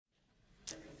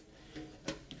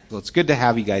Well, it's good to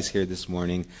have you guys here this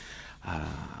morning.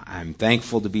 I'm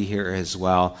thankful to be here as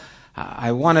well.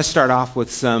 I want to start off with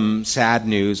some sad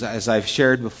news. As I've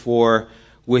shared before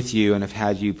with you and have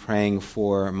had you praying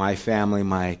for my family,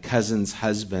 my cousin's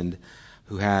husband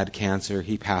who had cancer,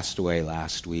 he passed away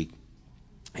last week.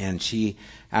 And she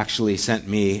actually sent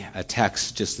me a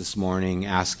text just this morning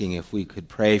asking if we could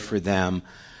pray for them.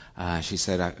 She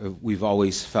said, we've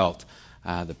always felt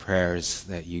the prayers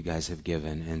that you guys have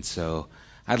given. And so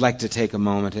I'd like to take a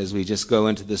moment as we just go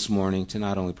into this morning to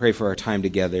not only pray for our time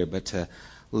together, but to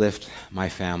lift my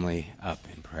family up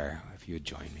in prayer, if you would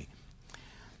join me.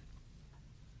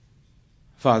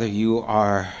 Father, you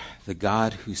are the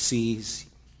God who sees.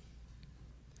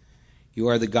 You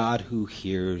are the God who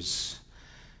hears.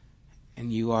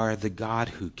 And you are the God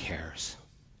who cares.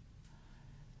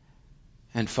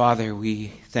 And Father, we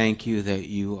thank you that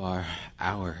you are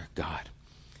our God.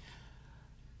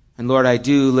 And Lord, I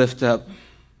do lift up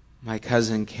my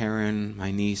cousin Karen,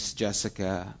 my niece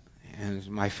Jessica, and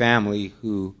my family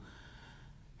who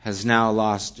has now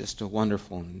lost just a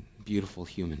wonderful and beautiful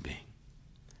human being.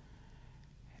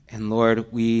 And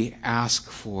Lord, we ask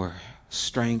for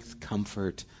strength,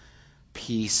 comfort,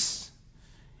 peace,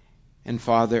 and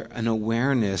Father, an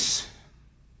awareness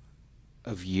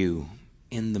of you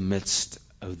in the midst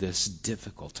of this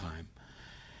difficult time.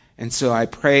 And so I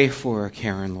pray for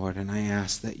Karen, Lord, and I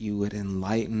ask that you would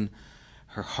enlighten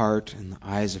her heart and the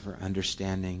eyes of her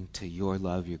understanding to your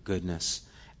love, your goodness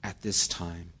at this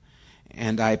time.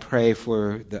 And I pray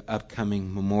for the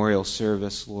upcoming memorial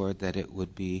service, Lord, that it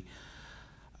would be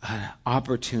an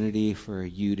opportunity for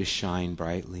you to shine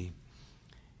brightly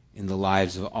in the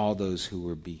lives of all those who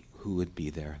would be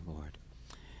there, Lord.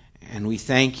 And we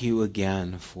thank you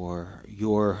again for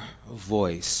your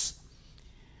voice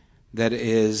that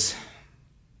is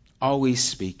always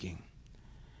speaking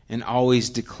and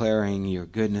always declaring your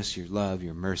goodness, your love,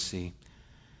 your mercy,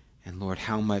 and Lord,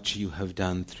 how much you have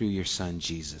done through your Son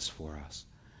Jesus for us.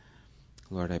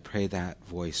 Lord, I pray that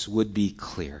voice would be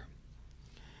clear.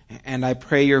 And I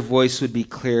pray your voice would be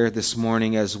clear this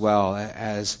morning as well,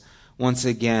 as once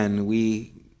again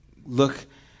we look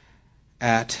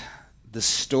at the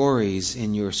stories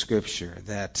in your scripture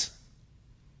that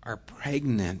are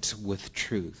pregnant with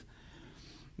truth,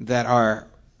 that are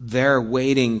there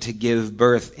waiting to give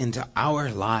birth into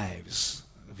our lives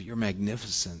of your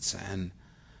magnificence and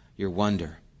your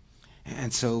wonder.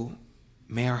 And so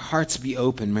may our hearts be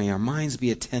open, may our minds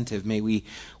be attentive, may we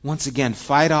once again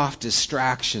fight off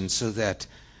distractions so that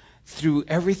through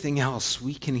everything else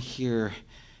we can hear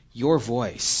your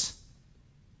voice.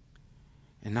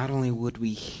 And not only would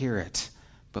we hear it,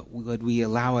 but would we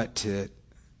allow it to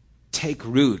take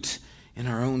root in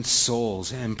our own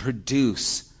souls and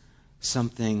produce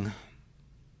something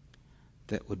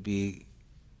that would be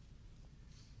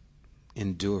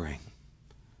enduring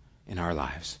in our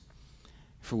lives.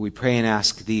 For we pray and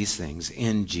ask these things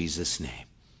in Jesus' name.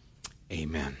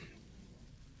 Amen.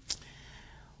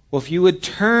 Well, if you would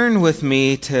turn with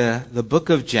me to the book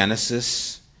of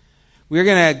Genesis, we're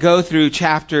going to go through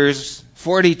chapters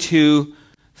 42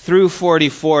 through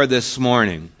 44 this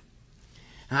morning.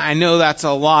 I know that's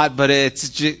a lot, but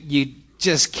you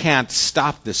just can't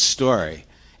stop this story.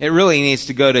 It really needs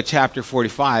to go to chapter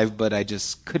 45, but I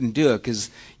just couldn't do it because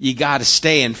you got to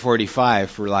stay in 45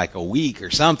 for like a week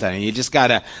or something. And you just got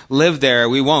to live there.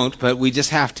 We won't, but we just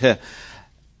have to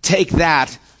take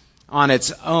that on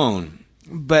its own.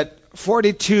 But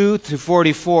 42 to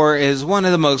 44 is one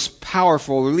of the most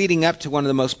powerful, we're leading up to one of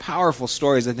the most powerful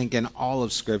stories, I think, in all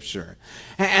of Scripture.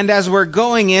 And as we're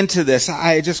going into this,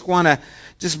 I just want to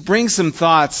just bring some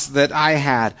thoughts that I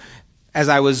had as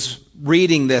I was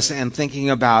reading this and thinking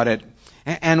about it.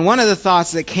 And one of the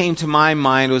thoughts that came to my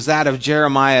mind was that of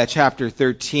Jeremiah chapter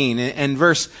 13. In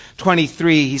verse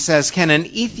 23, he says, "Can an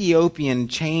Ethiopian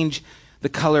change the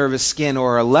color of his skin,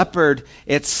 or a leopard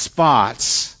its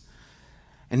spots?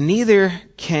 And neither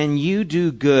can you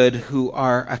do good who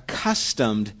are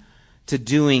accustomed to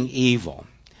doing evil."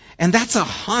 And that's a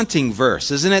haunting verse,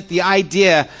 isn't it? The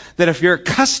idea that if you're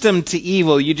accustomed to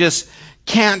evil, you just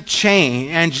can't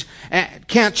change.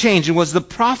 And was the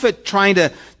prophet trying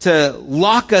to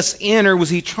lock us in, or was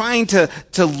he trying to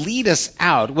lead us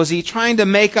out? Was he trying to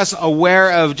make us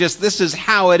aware of just this is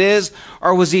how it is?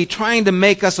 Or was he trying to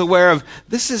make us aware of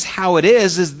this is how it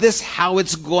is this how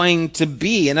it's going to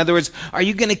be? In other words, are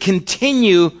you going to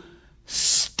continue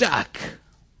stuck?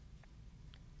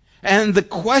 And the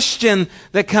question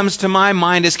that comes to my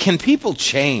mind is, can people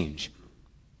change?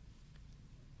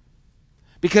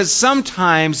 Because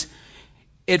sometimes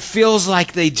it feels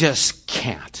like they just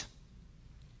can't.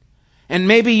 And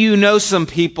maybe you know some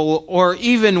people, or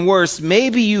even worse,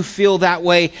 maybe you feel that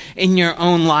way in your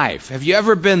own life. Have you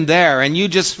ever been there and you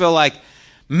just feel like,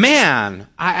 man,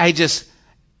 I just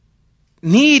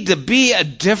need to be a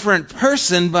different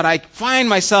person, but I find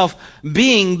myself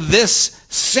being this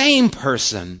same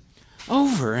person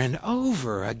over and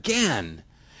over again.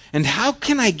 And how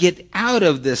can I get out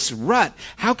of this rut?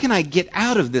 How can I get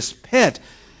out of this pit?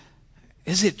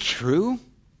 Is it true?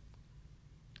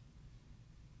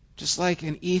 Just like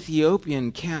an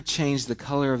Ethiopian can't change the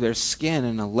color of their skin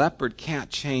and a leopard can't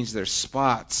change their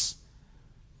spots.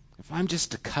 If I'm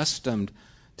just accustomed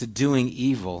to doing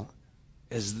evil,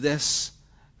 is this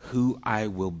who I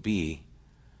will be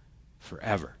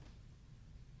forever?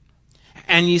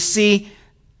 And you see,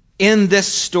 in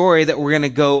this story that we're going to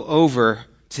go over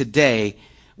today,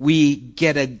 we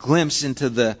get a glimpse into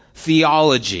the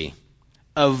theology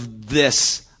of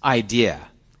this idea.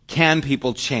 Can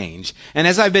people change? And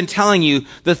as I've been telling you,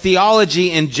 the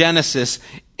theology in Genesis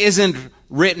isn't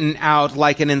written out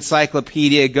like an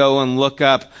encyclopedia, go and look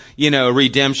up,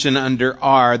 redemption under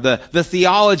R. The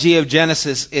theology of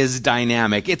Genesis is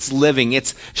dynamic. It's living.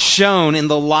 It's shown in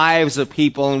the lives of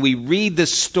people. And we read the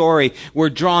story. We're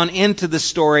drawn into the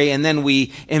story. And then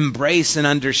we embrace and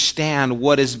understand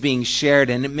what is being shared.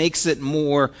 And it makes it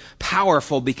more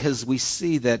powerful because we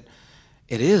see that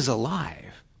it is alive.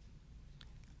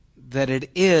 That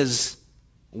it is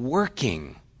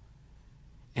working.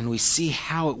 And we see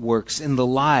how it works in the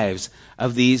lives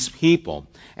of these people.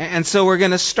 And so we're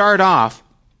going to start off,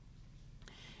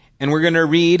 and we're going to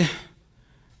read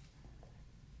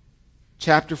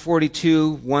chapter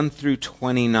 42, 1 through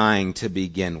 29 to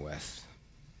begin with.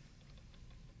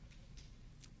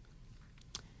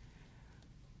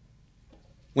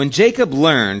 When Jacob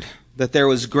learned that there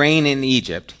was grain in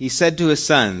Egypt, he said to his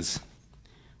sons,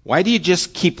 "Why do you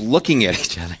just keep looking at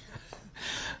each other?"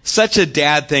 Such a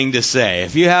dad thing to say.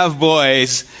 If you have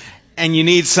boys and you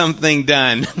need something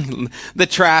done, the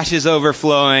trash is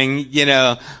overflowing,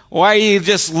 why are you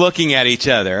just looking at each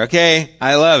other? Okay?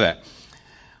 I love it.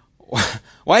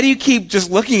 Why do you keep just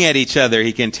looking at each other?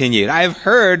 He continued. I have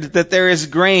heard that there is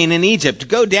grain in Egypt.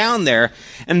 Go down there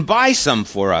and buy some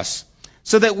for us,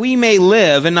 so that we may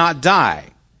live and not die.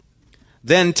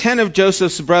 Then 10 of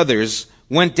Joseph's brothers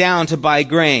went down to buy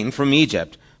grain from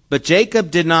Egypt. But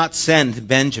Jacob did not send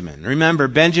Benjamin. Remember,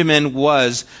 Benjamin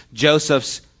was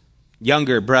Joseph's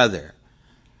younger brother.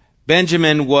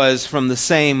 Benjamin was from the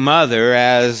same mother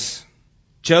as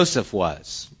Joseph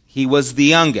was. He was the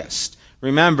youngest.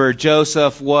 Remember,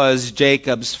 Joseph was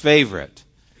Jacob's favorite.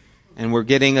 And we're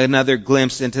getting another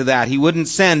glimpse into that. He wouldn't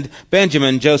send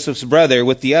Benjamin, Joseph's brother,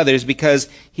 with the others because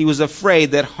he was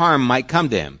afraid that harm might come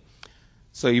to him.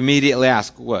 So you immediately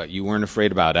ask, what, you weren't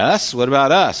afraid about us? What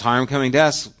about us? Harm coming to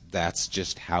us? That's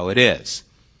just how it is.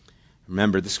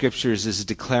 Remember, the Scriptures is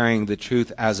declaring the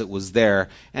truth as it was there.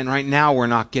 And right now we're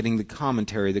not getting the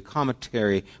commentary. The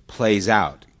commentary plays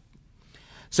out.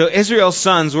 So Israel's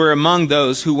sons were among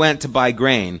those who went to buy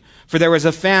grain, for there was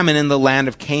a famine in the land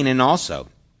of Canaan also.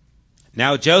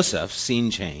 Now Joseph, scene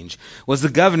change, was the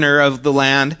governor of the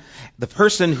land, the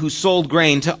person who sold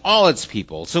grain to all its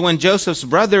people. So when Joseph's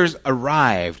brothers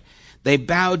arrived, they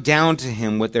bowed down to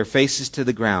him with their faces to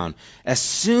the ground. As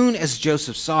soon as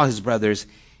Joseph saw his brothers,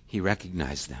 he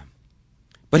recognized them.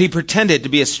 But he pretended to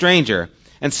be a stranger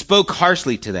and spoke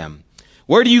harshly to them.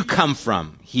 Where do you come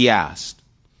from? He asked.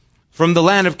 From the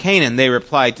land of Canaan, they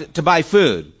replied, to buy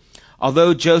food.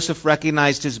 Although Joseph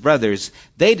recognized his brothers,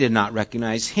 they did not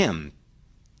recognize him.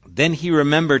 Then he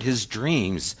remembered his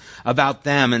dreams about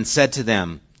them and said to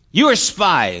them, You are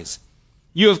spies.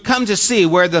 You have come to see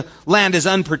where the land is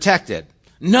unprotected.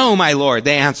 No, my lord,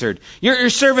 they answered. Your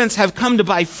servants have come to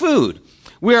buy food.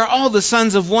 We are all the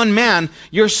sons of one man.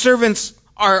 Your servants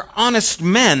are honest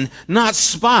men, not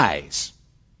spies.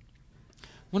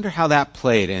 Wonder how that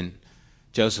played in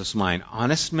Joseph's mind.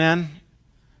 Honest men?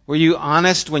 Were you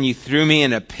honest when you threw me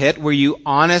in a pit? Were you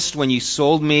honest when you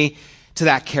sold me to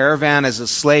that caravan as a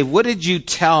slave? What did you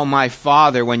tell my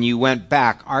father when you went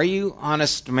back? Are you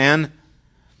honest men?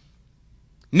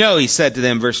 No, he said to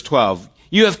them, verse 12,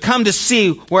 you have come to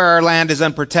see where our land is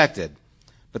unprotected.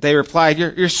 But they replied,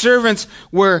 your servants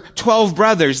were 12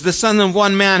 brothers, the son of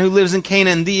one man who lives in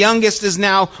Canaan. The youngest is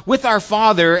now with our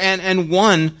father, and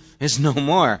one is no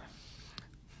more.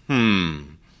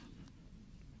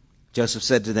 Joseph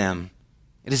said to them,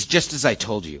 it is just as I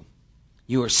told you.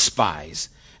 You are spies.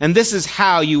 And this is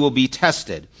how you will be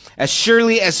tested. As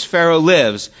surely as Pharaoh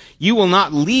lives, you will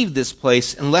not leave this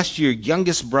place unless your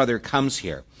youngest brother comes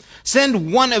here.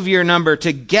 Send one of your number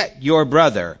to get your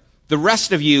brother, The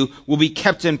rest of you will be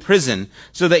kept in prison,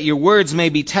 so that your words may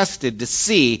be tested to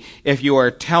see if you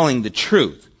are telling the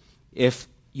truth. If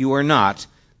you are not,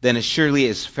 then as surely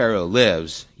as Pharaoh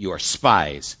lives, you are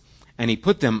spies." And he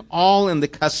put them all in the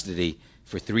custody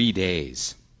for 3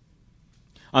 days.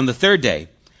 On the third day,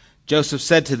 Joseph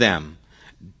said to them,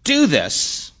 "Do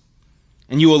this,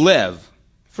 and you will live,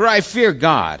 for I fear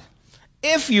God.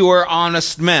 If you are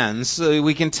honest men," so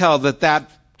we can tell that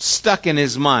stuck in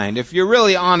his mind. If you're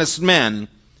really honest men,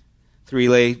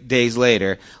 3 days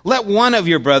later, "let one of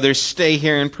your brothers stay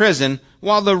here in prison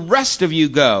while the rest of you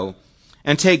go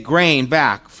and take grain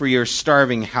back for your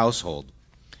starving household.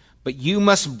 But you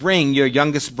must bring your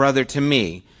youngest brother to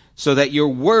me, so that your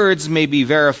words may be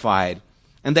verified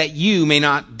and that you may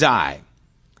not die."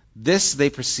 This they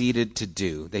proceeded to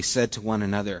do. They said to one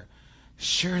another,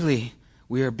 "Surely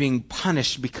we are being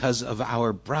punished because of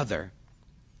our brother."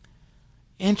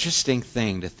 Interesting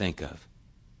thing to think of,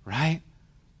 right?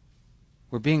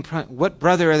 We're being what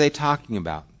brother are they talking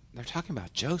about? They're talking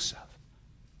about Joseph.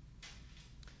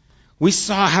 We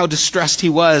saw how distressed he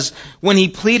was when he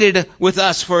pleaded with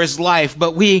us for his life,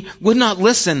 but we would not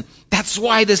listen. That's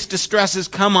why this distress has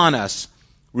come on us.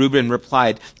 Reuben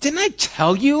replied, "Didn't I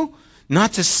tell you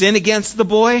not to sin against the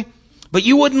boy? But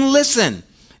you wouldn't listen.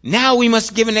 Now we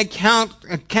must give an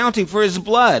accounting for his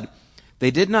blood." They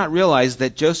did not realize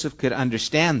that Joseph could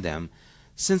understand them,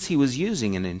 since he was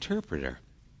using an interpreter.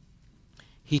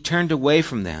 He turned away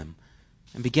from them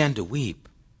and began to weep,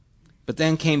 but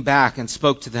then came back and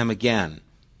spoke to them again.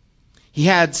 He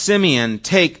had Simeon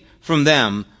taken from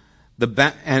them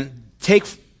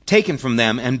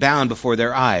and bound before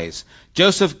their eyes.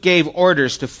 Joseph gave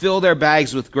orders to fill their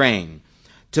bags with grain,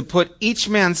 to put each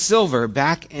man's silver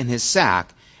back in his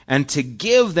sack, and to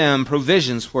give them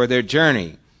provisions for their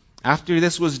journey. After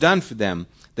this was done for them,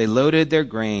 they loaded their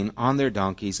grain on their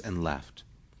donkeys and left.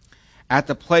 At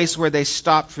the place where they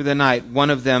stopped for the night,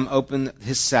 one of them opened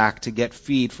his sack to get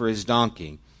feed for his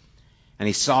donkey, and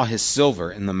he saw his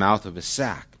silver in the mouth of his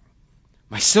sack.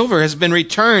 "My silver has been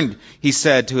returned," he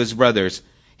said to his brothers.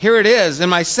 "Here it is in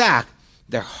my sack."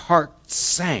 Their hearts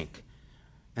sank,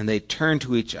 and they turned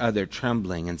to each other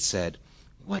trembling and said,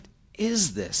 "What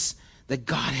is this that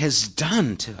God has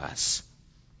done to us?"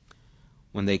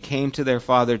 When they came to their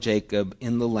father Jacob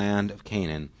in the land of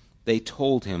Canaan, they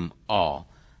told him all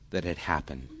that had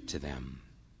happened to them.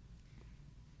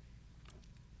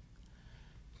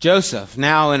 Joseph,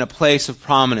 now in a place of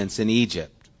prominence in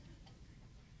Egypt,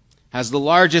 has the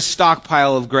largest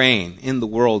stockpile of grain in the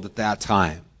world at that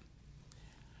time.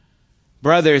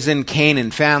 Brothers in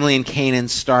Canaan, family in Canaan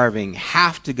starving,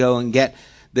 have to go and get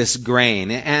this grain.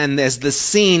 And as the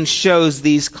scene shows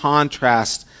these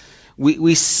contrasts,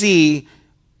 we see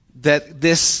that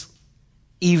this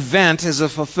event is a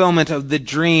fulfillment of the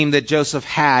dream that Joseph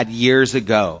had years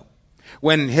ago,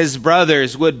 when his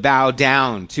brothers would bow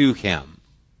down to him.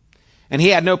 And he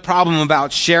had no problem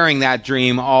about sharing that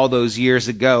dream all those years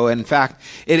ago. In fact,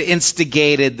 it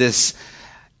instigated this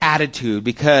attitude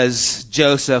because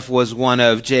Joseph was one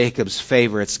of Jacob's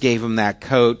favorites, gave him that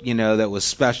coat, that was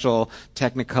special,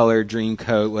 Technicolor dream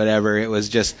coat, whatever. It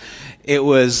was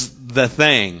the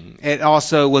thing. It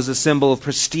also was a symbol of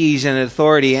prestige and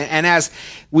authority. And as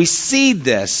we see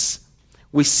this,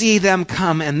 we see them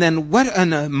come, and then what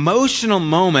an emotional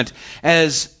moment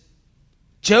as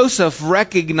Joseph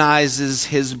recognizes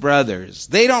his brothers.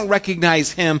 They don't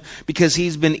recognize him because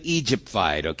he's been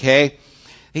Egyptified, okay?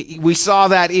 We saw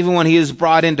that even when he was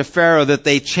brought into Pharaoh, that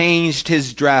they changed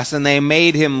his dress and they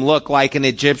made him look like an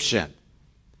Egyptian.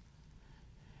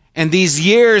 And these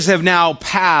years have now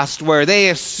passed where they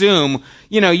assume,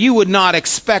 you would not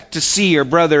expect to see your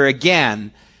brother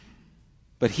again.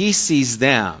 But he sees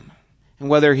them. And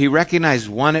whether he recognized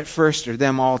one at first or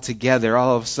them all together,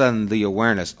 all of a sudden the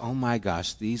awareness, oh my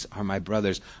gosh, these are my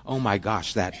brothers. Oh my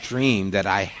gosh, that dream that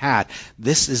I had,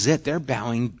 this is it. They're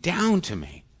bowing down to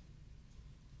me.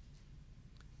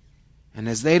 And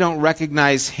as they don't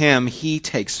recognize him, he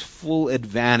takes full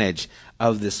advantage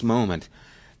of this moment.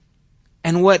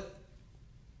 And what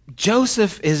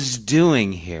Joseph is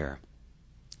doing here,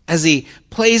 as he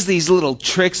plays these little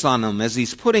tricks on them, as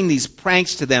he's putting these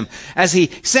pranks to them, as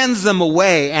he sends them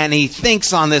away and he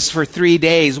thinks on this for 3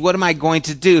 days, what am I going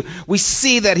to do? We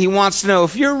see that he wants to know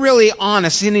if you're really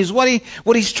honest. And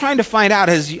what he's trying to find out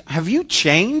is, have you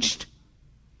changed?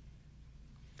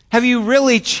 Have you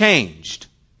really changed?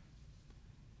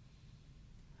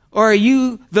 Or are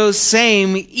you those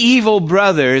same evil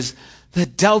brothers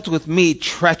that dealt with me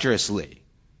treacherously?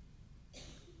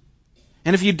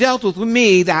 And if you dealt with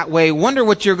me that way, wonder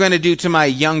what you're going to do to my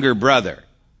younger brother.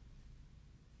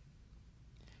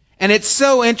 And it's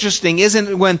so interesting, isn't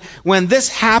it, when this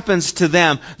happens to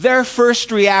them, their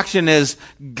first reaction is,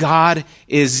 God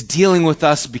is dealing with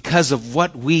us because of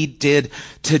what we did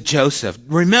to Joseph.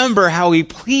 Remember how he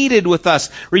pleaded with us.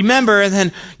 Remember, and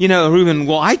then, Reuben,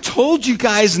 well, I told you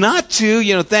guys not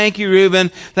to. Thank you, Reuben.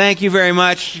 Thank you very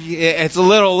much. It's a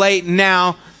little late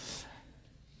now.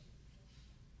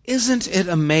 Isn't it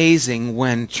amazing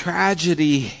when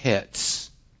tragedy hits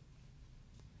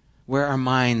where our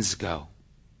minds go?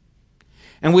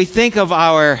 And we think of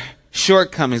our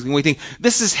shortcomings, and we think,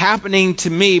 this is happening to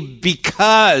me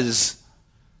because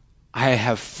I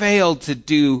have failed to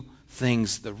do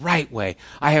things the right way.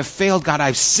 I have failed, God,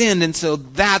 I've sinned, and so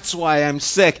that's why I'm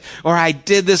sick. Or I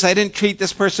did this, I didn't treat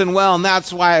this person well, and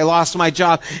that's why I lost my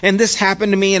job. And this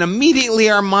happened to me, and immediately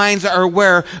our minds are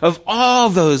aware of all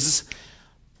those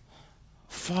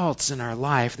faults in our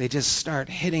life. They just start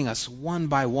hitting us one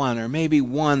by one, or maybe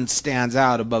one stands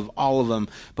out above all of them,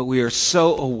 but we are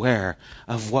so aware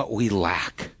of what we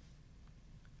lack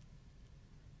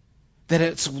that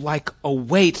it's like a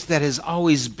weight that has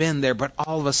always been there, but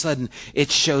all of a sudden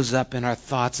it shows up in our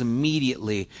thoughts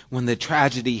immediately. When the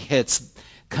tragedy hits,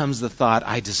 comes the thought,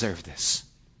 I deserve this.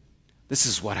 This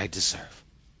is what I deserve.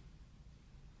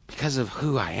 Because of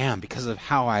who I am, because of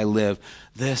how I live,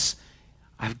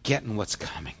 I'm getting what's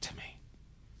coming to me.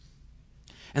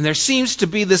 And there seems to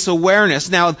be this awareness.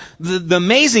 Now, the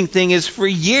amazing thing is, for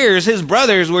years, his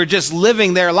brothers were just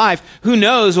living their life. Who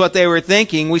knows what they were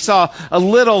thinking? We saw a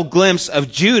little glimpse of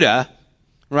Judah,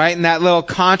 right? And that little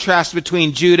contrast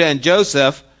between Judah and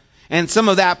Joseph. And some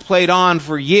of that played on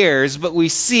for years. But we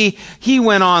see he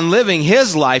went on living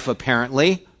his life,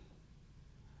 apparently.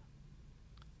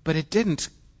 But it didn't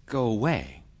go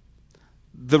away.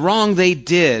 The wrong they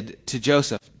did to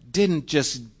Joseph didn't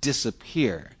just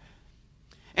disappear.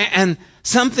 And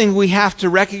something we have to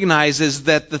recognize is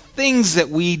that the things that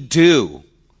we do,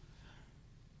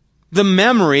 the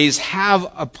memories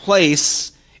have a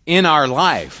place in our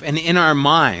life and in our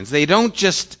minds. They don't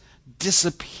just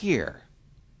disappear.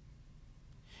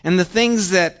 And the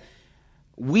things that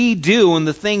we do and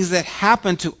the things that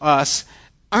happen to us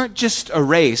aren't just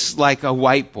erased like a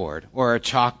whiteboard or a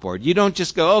chalkboard. You don't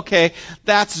just go, okay,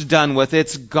 that's done with,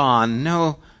 it's gone.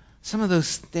 No, some of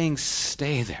those things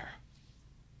stay there.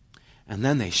 And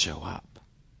then they show up.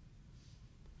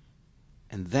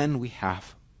 And then we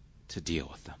have to deal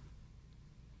with them.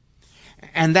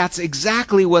 And that's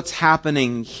exactly what's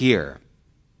happening here.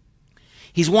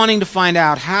 He's wanting to find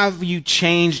out, have you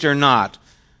changed or not?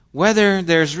 Whether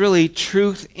there's really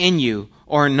truth in you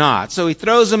or not. So he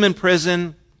throws them in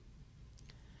prison,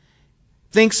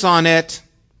 thinks on it.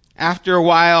 After a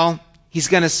while, he's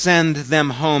going to send them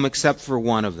home except for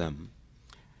one of them.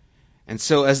 And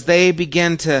so as they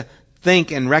begin to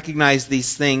think and recognize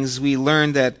these things, we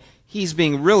learn that he's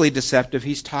being really deceptive.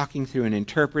 He's talking through an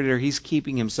interpreter. He's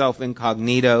keeping himself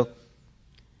incognito.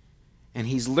 And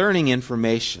he's learning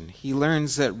information. He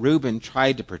learns that Reuben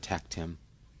tried to protect him,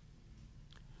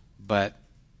 but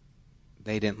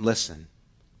they didn't listen.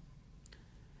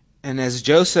 And as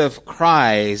Joseph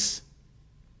cries,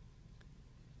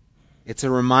 it's a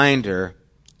reminder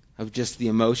of just the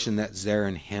emotion that's there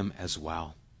in him as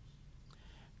well.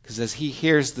 Because as he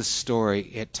hears the story,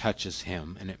 it touches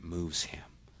him and it moves him.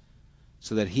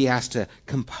 So that he has to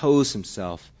compose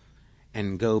himself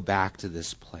and go back to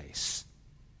this place.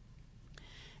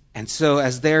 And so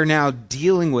as they're now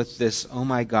dealing with this, oh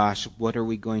my gosh, what are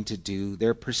we going to do?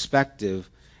 Their perspective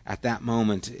at that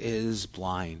moment is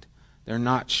blind. They're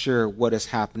not sure what is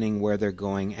happening, where they're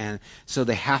going, and so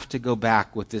they have to go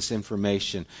back with this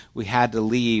information. We had to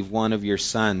leave one of your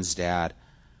sons, Dad,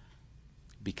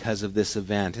 because of this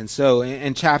event. And so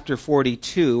in chapter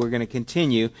 42, we're going to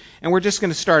continue, and we're just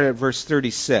going to start at verse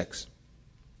 36.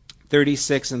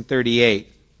 36 and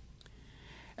 38.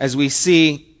 As we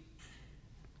see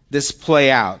this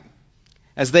play out,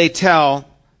 as they tell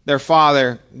their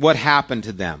father what happened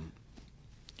to them.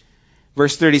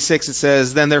 Verse 36, it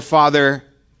says, Then their father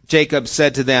Jacob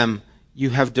said to them, You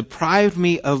have deprived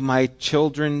me of my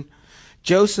children.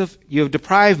 Joseph, you have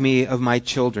deprived me of my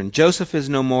children. Joseph is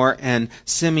no more, and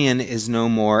Simeon is no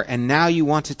more, and now you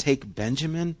want to take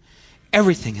Benjamin?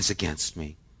 Everything is against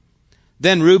me.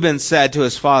 Then Reuben said to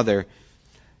his father,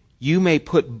 You may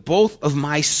put both of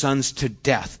my sons to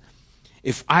death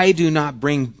if I do not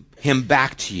bring him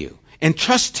back to you.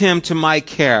 Entrust him to my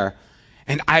care,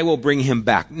 and I will bring him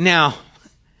back. Now,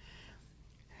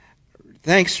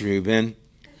 thanks, Reuben.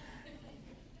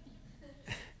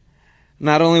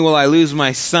 Not only will I lose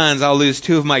my sons, I'll lose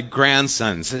two of my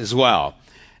grandsons as well.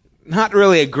 not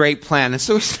really a great plan. And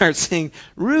so we start seeing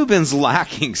Reuben's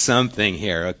lacking something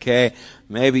here, okay?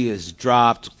 Maybe he's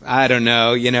dropped. I don't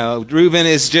know. Reuben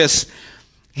is just,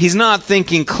 he's not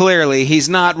thinking clearly. He's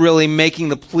not really making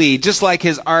the plea. Just like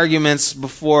his arguments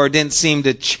before didn't seem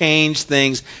to change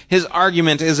things, his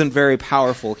argument isn't very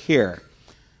powerful here.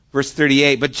 Verse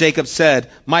 38, but Jacob said,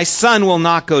 my son will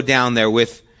not go down there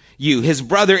with you. His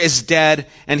brother is dead,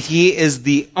 and he is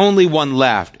the only one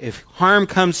left. If harm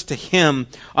comes to him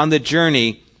on the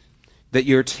journey that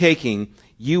you're taking,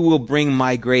 you will bring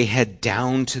my gray head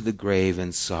down to the grave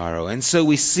in sorrow. And so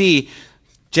we see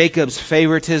Jacob's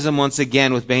favoritism once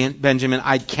again with Benjamin.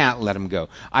 I can't let him go.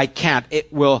 I can't.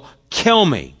 It will kill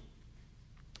me.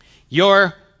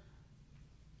 Your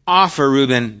offer,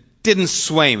 Reuben, didn't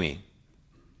sway me.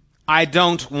 I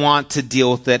don't want to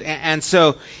deal with it. And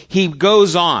so he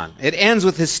goes on. It ends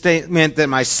with his statement that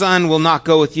my son will not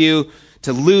go with you.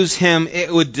 To lose him,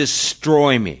 it would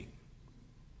destroy me.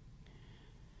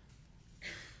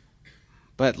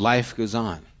 But life goes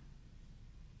on.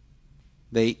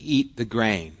 They eat the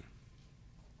grain.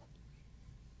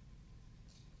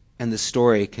 And the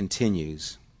story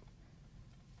continues.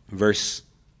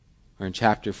 In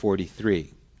chapter 43.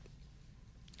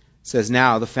 It says,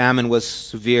 now the famine was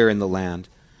severe in the land.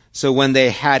 So when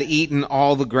they had eaten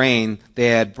all the grain they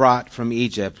had brought from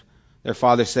Egypt, their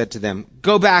father said to them,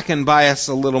 go back and buy us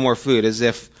a little more food, as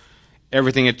if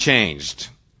everything had changed.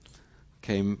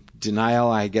 Okay, denial,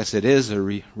 I guess it is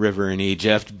a river in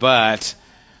Egypt, but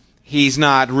he's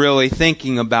not really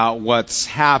thinking about what's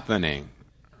happening,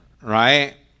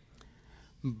 right?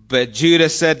 But Judah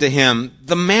said to him,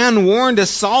 the man warned us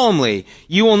solemnly,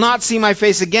 you will not see my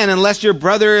face again unless your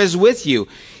brother is with you.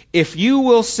 If you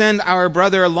will send our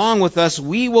brother along with us,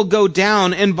 we will go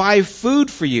down and buy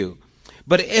food for you.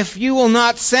 But if you will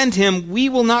not send him, we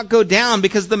will not go down,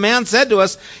 because the man said to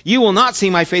us, you will not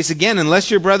see my face again unless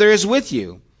your brother is with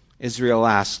you. Israel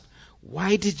asked,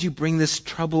 why did you bring this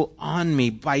trouble on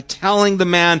me by telling the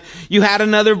man you had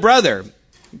another brother?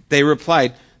 They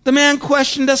replied, the man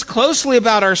questioned us closely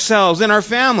about ourselves and our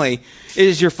family.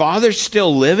 Is your father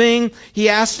still living? He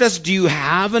asked us, do you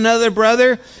have another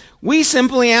brother? We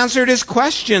simply answered his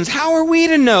questions. How are we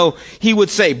to know? He would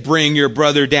say, bring your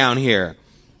brother down here.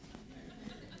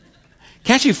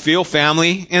 Can't you feel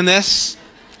family in this?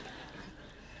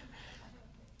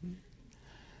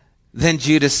 Then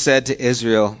Judah said to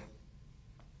Israel,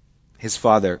 his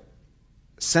father,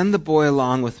 send the boy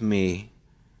along with me,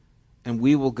 and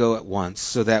we will go at once,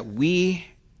 so that we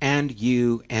and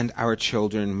you and our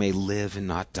children may live and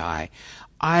not die.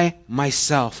 I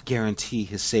myself guarantee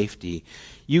his safety.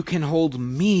 You can hold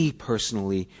me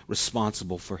personally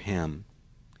responsible for him.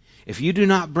 If you do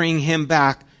not bring him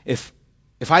back, if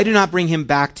I do not bring him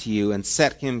back to you and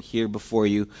set him here before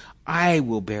you, I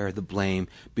will bear the blame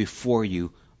before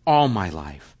you all my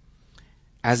life.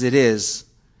 As it is,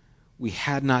 we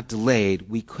had not delayed,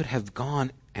 we could have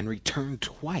gone and returned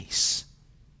twice.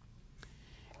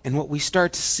 And what we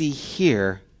start to see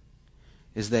here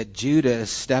is that Judah is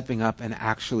stepping up and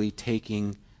actually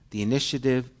taking the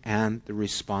initiative and the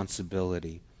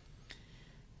responsibility.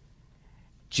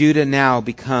 Judah now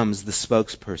becomes the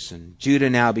spokesperson. Judah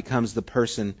now becomes the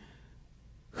person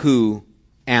who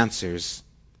answers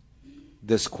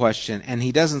this question. And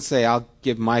he doesn't say, I'll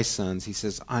give my sons. He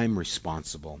says, I'm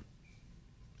responsible.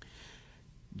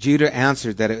 Judah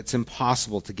answered that it's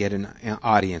impossible to get an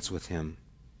audience with him.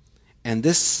 And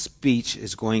this speech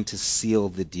is going to seal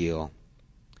the deal.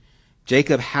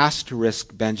 Jacob has to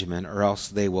risk Benjamin, or else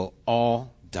they will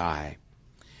all die.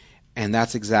 And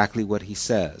that's exactly what he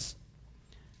says.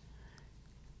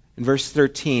 In verse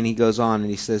 13, he goes on and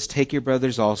he says, take your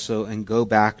brothers also and go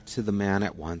back to the man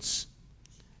at once.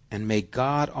 And may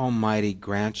God Almighty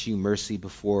grant you mercy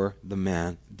before the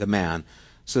man,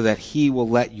 so that he will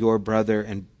let your brother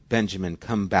and Benjamin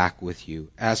come back with you.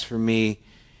 As for me,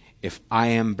 if I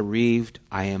am bereaved,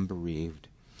 I am bereaved.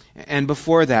 And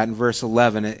before that, in verse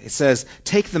 11, it says,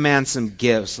 take the man some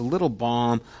gifts, a little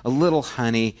balm, a little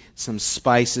honey, some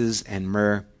spices and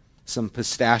myrrh, some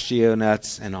pistachio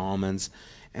nuts and almonds.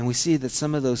 And we see that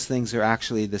some of those things are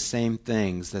actually the same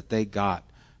things that they got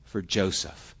for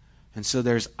Joseph. And so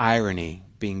there's irony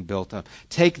being built up.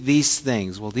 Take these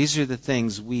things. Well, these are the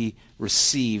things we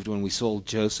received when we sold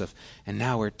Joseph, and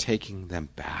now we're taking them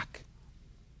back.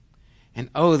 And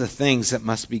oh, the things that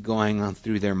must be going on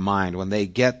through their mind when they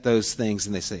get those things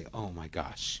and they say, oh my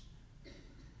gosh,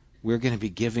 we're going to be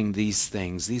giving these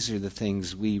things. These are the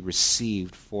things we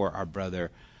received for our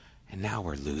brother, and now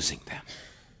we're losing them.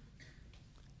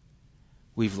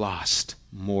 We've lost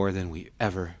more than we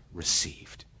ever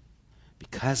received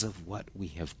because of what we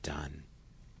have done.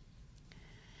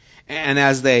 And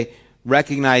as they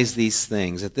recognize these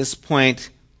things, at this point,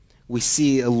 we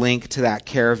see a link to that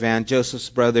caravan. Joseph's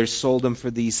brothers sold him for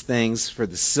these things, for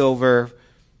the silver.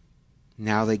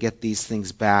 Now they get these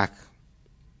things back.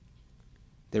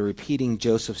 They're repeating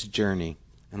Joseph's journey.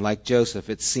 And like Joseph,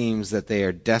 it seems that they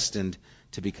are destined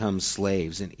to become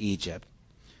slaves in Egypt.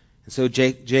 And so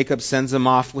Jacob sends them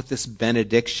off with this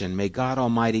benediction. May God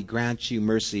Almighty grant you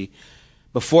mercy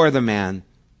before the man,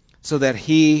 so that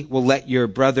he will let your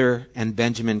brother and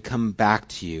Benjamin come back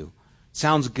to you.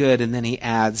 Sounds good. And then he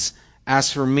adds,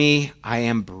 as for me, I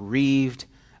am bereaved.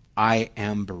 I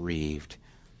am bereaved.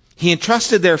 He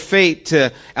entrusted their fate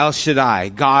to El Shaddai,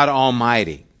 God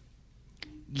Almighty.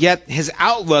 Yet his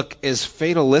outlook is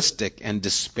fatalistic and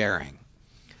despairing.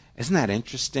 Isn't that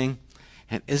interesting?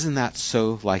 And isn't that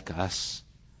so like us?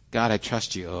 God, I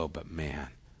trust you. Oh, but man,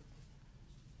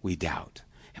 we doubt.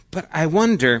 But I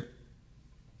wonder,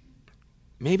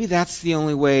 maybe that's the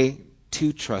only way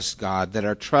to trust God, that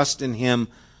our trust in him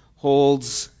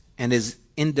holds and is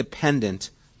independent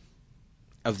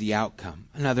of the outcome.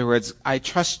 In other words, I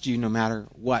trust you no matter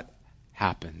what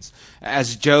happens.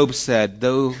 As Job said,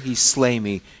 though he slay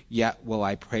me, yet will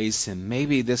I praise him.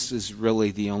 Maybe this is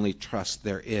really the only trust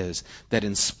there is, that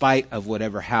in spite of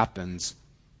whatever happens,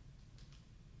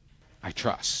 I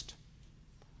trust.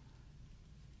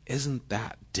 Isn't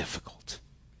that difficult?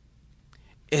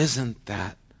 Isn't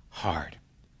that hard?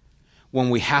 When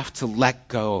we have to let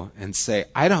go and say,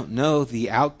 I don't know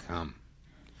the outcome,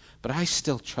 but I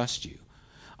still trust you.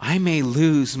 I may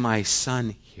lose my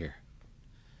son here,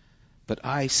 but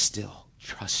I still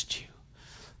trust you.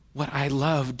 What I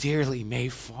love dearly may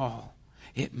fall.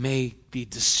 It may be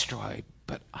destroyed,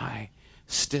 but I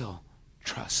still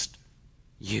trust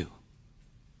you.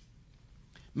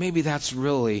 Maybe that's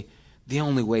really the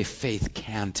only way faith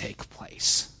can take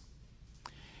place.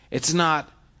 It's not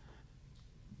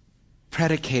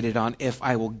predicated on if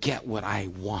I will get what I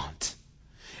want,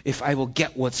 if I will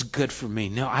get what's good for me.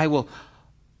 No, I will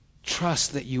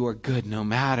trust that you are good no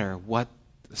matter what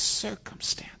the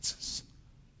circumstances.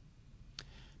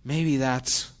 Maybe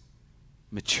that's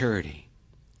maturity.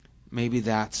 Maybe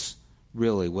that's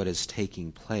really what is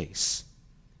taking place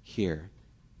here.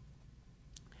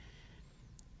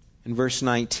 In verse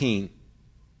 19,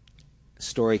 the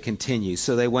story continues.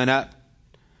 So they went up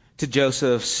to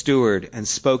Joseph's steward and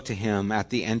spoke to him at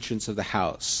the entrance of the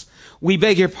house. We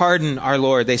beg your pardon, our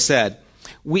Lord, they said.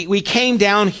 We came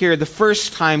down here the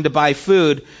first time to buy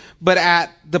food, but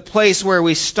at the place where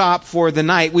we stopped for the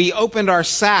night, we opened our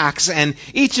sacks, and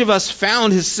each of us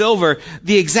found his silver,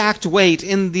 the exact weight,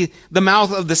 in the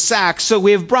mouth of the sack. So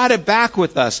we have brought it back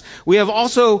with us. We have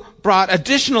also brought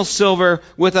additional silver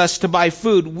with us to buy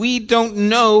food. We don't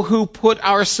know who put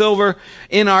our silver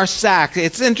in our sack.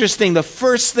 It's interesting. The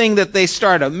first thing that they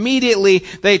start, immediately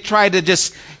they try to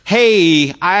just,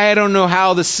 hey, I don't know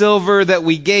how the silver that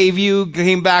we gave you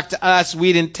came back to us.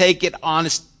 We didn't take it.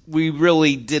 Honest, we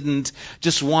really didn't.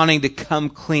 Just wanting to come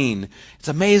clean. It's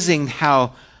amazing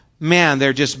how, man,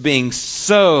 they're just being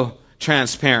so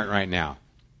transparent right now.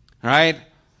 Right?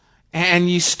 And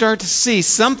you start to see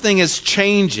something is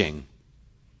changing.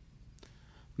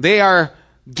 They are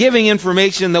giving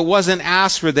information that wasn't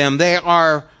asked for them. They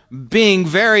are being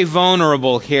very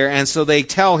vulnerable here. And so they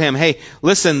tell him, hey,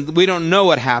 listen, we don't know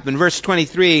what happened. Verse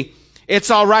 23, it's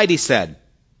all right, he said.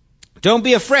 Don't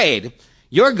be afraid.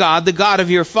 Your God, the God of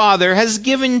your father, has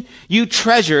given you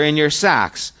treasure in your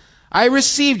sacks. I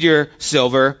received your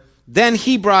silver. Then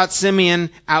he brought Simeon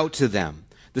out to them.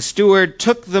 The steward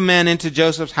took the men into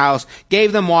Joseph's house,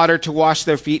 gave them water to wash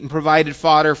their feet, and provided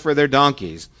fodder for their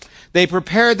donkeys. They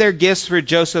prepared their gifts for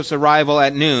Joseph's arrival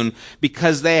at noon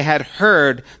because they had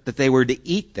heard that they were to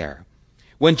eat there.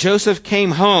 When Joseph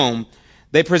came home,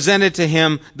 they presented to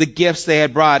him the gifts they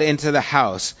had brought into the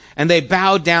house, and they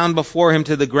bowed down before him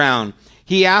to the ground.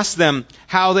 He asked them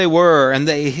how they were, and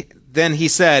then he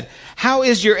said, how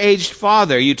is your aged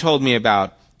father you told me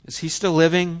about? Is he still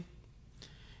living?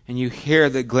 And you hear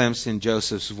the glimpse in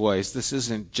Joseph's voice. This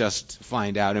isn't just to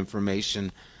find out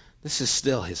information. This is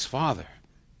still his father.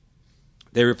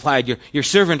 They replied, your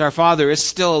servant, our father, is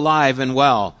still alive and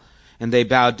well. And they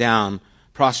bowed down,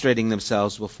 prostrating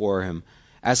themselves before him.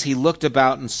 As he looked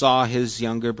about and saw his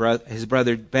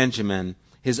brother Benjamin,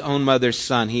 his own mother's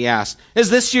son, he asked, is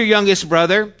this your youngest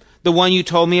brother, the one you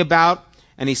told me about?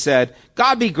 And he said,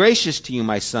 God be gracious to you,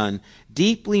 my son.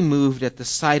 Deeply moved at the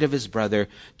sight of his brother,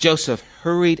 Joseph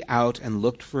hurried out and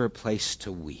looked for a place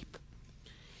to weep.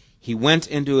 He went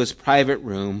into his private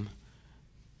room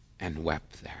and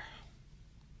wept there.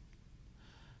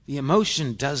 The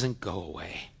emotion doesn't go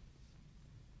away.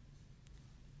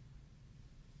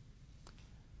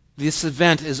 This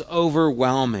event is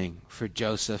overwhelming for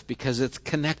Joseph because it's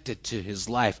connected to his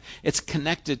life. It's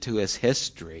connected to his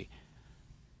history.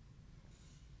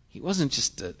 He wasn't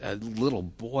just a little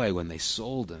boy when they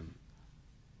sold him.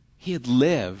 He had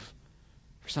lived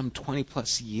for some 20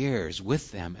 plus years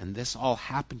with them, and this all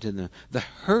happened to them. The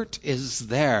hurt is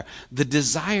there. The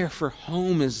desire for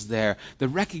home is there. The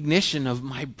recognition of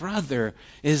my brother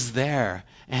is there.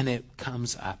 And it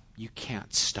comes up. You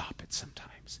can't stop it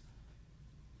sometimes.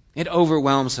 It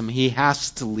overwhelms him. He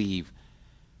has to leave.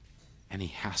 And he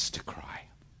has to cry.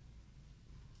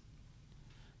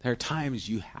 There are times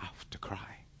you have to cry.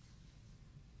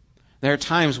 There are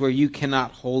times where you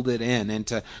cannot hold it in, and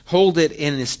to hold it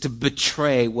in is to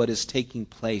betray what is taking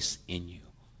place in you.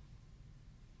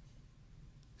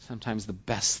 Sometimes the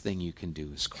best thing you can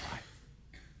do is cry.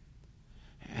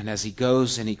 And as he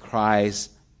goes and he cries,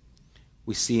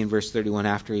 we see in verse 31,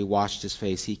 after he washed his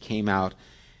face, he came out,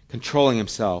 controlling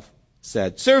himself,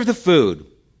 said, "Serve the food."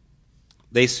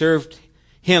 They served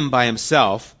him by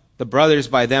himself, the brothers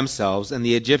by themselves, and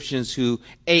the Egyptians who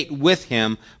ate with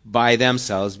him by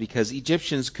themselves, because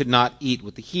Egyptians could not eat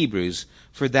with the Hebrews,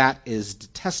 for that is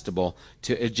detestable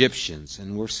to Egyptians.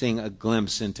 And we're seeing a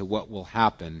glimpse into what will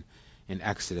happen in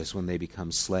Exodus when they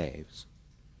become slaves.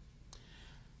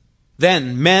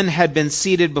 Then men had been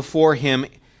seated before him.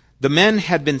 The men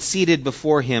had been seated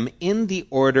before him in the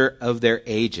order of their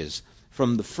ages,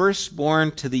 from the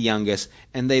firstborn to the youngest,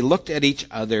 and they looked at each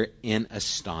other in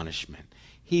astonishment.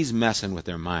 He's messing with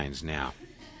their minds now.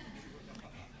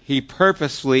 He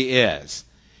purposefully is.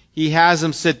 He has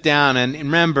them sit down, and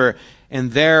remember,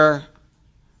 in their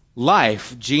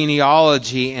life,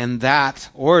 genealogy and that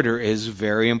order is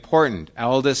very important,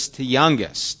 eldest to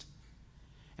youngest.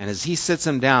 And as he sits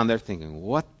them down, they're thinking,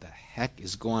 what the heck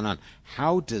is going on?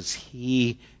 How does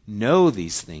he know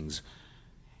these things?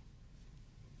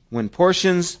 When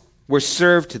portions were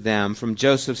served to them from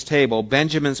Joseph's table,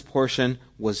 Benjamin's portion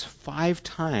was 5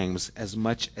 times as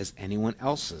much as anyone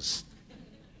else's.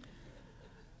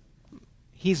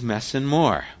 He's messing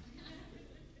more.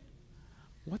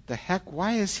 What the heck?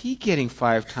 Why is he getting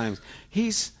 5 times?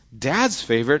 He's Dad's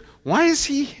favorite. Why is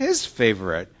he his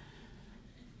favorite?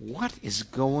 What is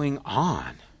going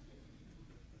on?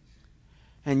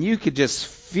 And you could just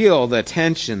feel the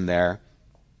tension there.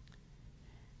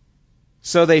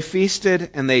 So they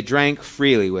feasted and they drank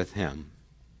freely with him.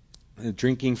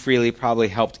 Drinking freely probably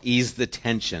helped ease the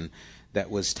tension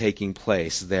that was taking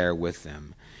place there with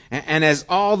them. And as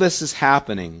all this is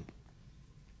happening,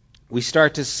 we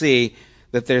start to see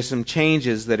that there's some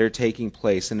changes that are taking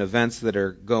place and events that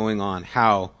are going on,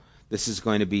 how this is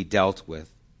going to be dealt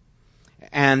with.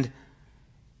 And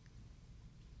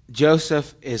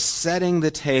Joseph is setting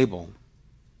the table,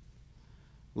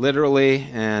 literally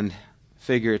and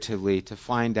figuratively, to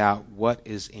find out what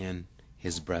is in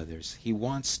his brothers. He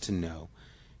wants to know.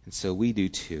 And so we do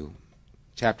too.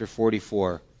 Chapter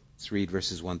 44, let's read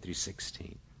verses 1 through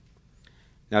 16.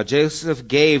 Now Joseph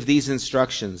gave these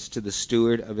instructions to the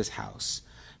steward of his house.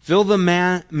 Fill the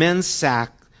men's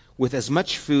sack with as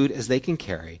much food as they can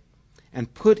carry,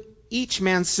 and put each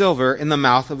man's silver in the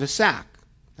mouth of his sack.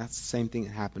 That's the same thing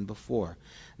that happened before.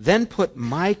 Then put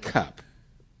my cup,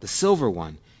 the silver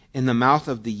one, in the mouth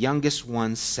of the youngest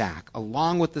one's sack,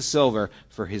 along with the silver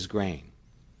for his grain.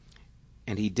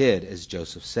 And he did as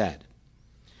Joseph said.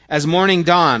 As morning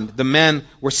dawned, the men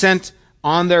were sent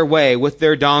on their way with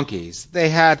their donkeys. They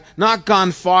had not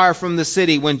gone far from the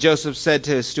city when Joseph said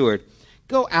to his steward,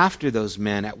 "Go after those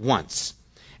men at once.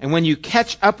 And when you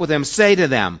catch up with them, say to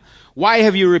them, 'Why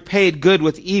have you repaid good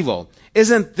with evil?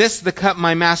 Isn't this the cup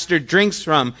my master drinks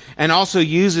from and also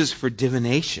uses for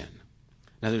divination?'"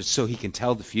 In other words, so he can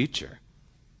tell the future.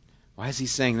 Why is he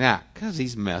saying that? Because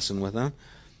he's messing with them.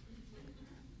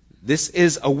 "This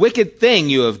is a wicked thing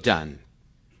you have done."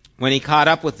 When he caught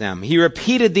up with them, he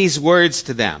repeated these words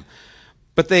to them.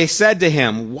 But they said to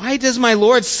him, "Why does my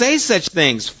Lord say such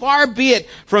things? Far be it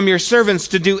from your servants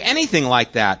to do anything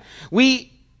like that.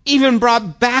 We even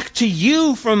brought back to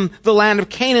you from the land of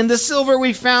Canaan the silver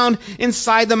we found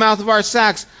inside the mouth of our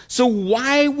sacks. So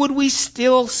why would we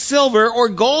steal silver or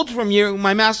gold from you,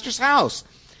 my master's house?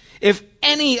 If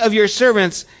any of your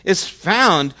servants is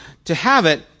found to have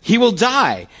it, he will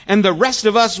die, and the rest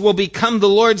of us will become the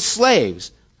Lord's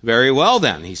slaves." "Very well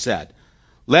then," he said.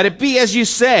 "Let it be as you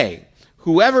say.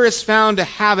 Whoever is found to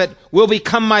have it will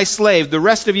become my slave. The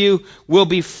rest of you will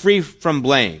be free from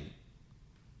blame."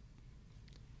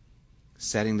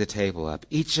 Setting the table up,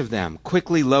 each of them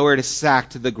quickly lowered a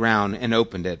sack to the ground and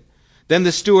opened it. Then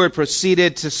the steward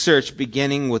proceeded to search,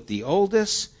 beginning with the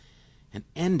oldest and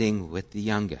ending with the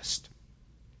youngest.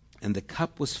 And the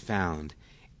cup was found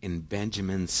in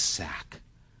Benjamin's sack."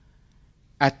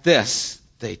 At this,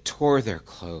 they tore their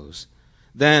clothes.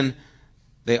 Then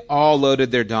they all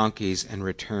loaded their donkeys and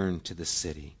returned to the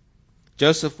city.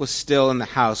 Joseph was still in the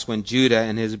house when Judah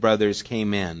and his brothers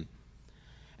came in,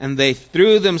 and they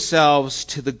threw themselves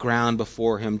to the ground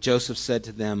before him. Joseph said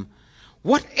to them,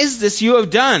 "What is this you have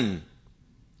done?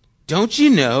 Don't you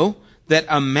know that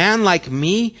a man like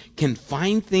me can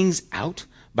find things out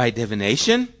by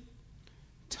divination?"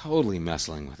 Totally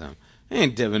messing with them.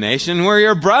 "Ain't divination, we're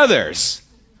your brothers."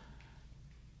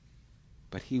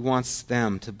 But he wants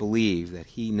them to believe that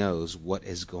he knows what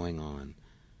is going on.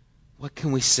 "What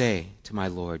can we say to my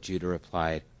lord?" Judah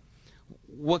replied.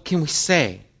 "What can we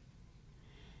say?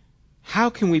 How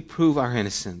can we prove our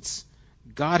innocence?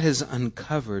 God has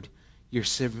uncovered your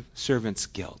servant's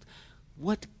guilt."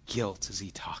 What guilt is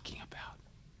he talking about?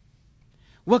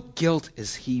 What guilt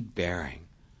is he bearing?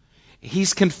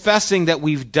 He's confessing that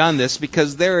we've done this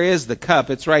because there is the cup.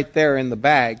 It's right there in the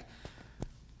bag.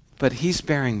 But he's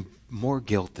bearing more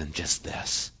guilt than just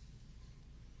this.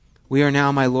 "We are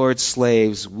now my Lord's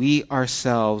slaves, we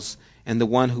ourselves, and the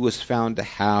one who was found to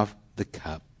have the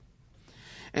cup."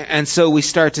 And so we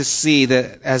start to see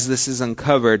that as this is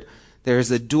uncovered, there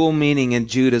is a dual meaning in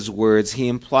Judah's words. He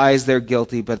implies they're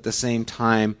guilty, but at the same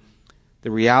time,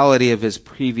 the reality of his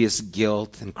previous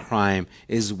guilt and crime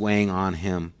is weighing on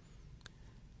him.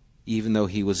 Even though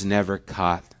he was never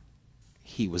caught,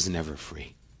 he was never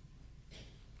free.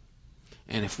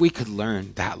 And if we could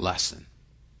learn that lesson,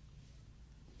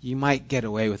 you might get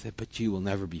away with it, but you will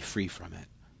never be free from it.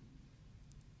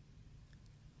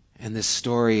 And this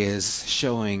story is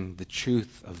showing the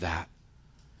truth of that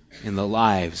in the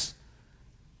lives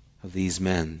of these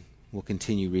men. We'll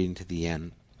continue reading to the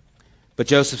end. But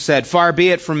Joseph said, "Far be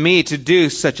it from me to do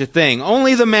such a thing.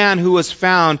 Only the man who was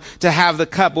found to have the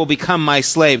cup will become my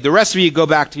slave. The rest of you go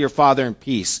back to your father in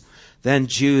peace." Then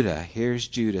Judah, here's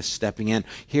Judah stepping in.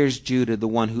 Here's Judah, the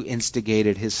one who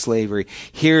instigated his slavery.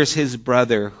 Here's his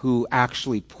brother who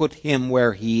actually put him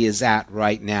where he is at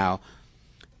right now.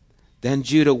 Then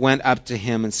Judah went up to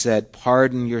him and said,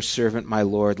 "Pardon your servant, my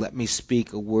lord. Let me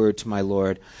speak a word to my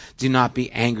lord. Do not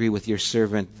be angry with your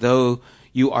servant, though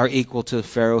you are equal to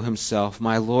Pharaoh himself."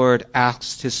 My lord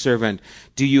asked his servant,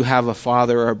 "Do you have a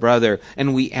father or a brother?"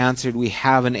 And we answered, "We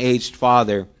have an aged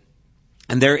father,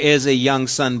 and there is a young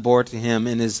son born to him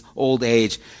in his old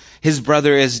age. His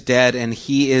brother is dead, and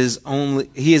he is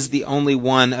the only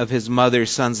one of his mother's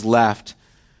sons left,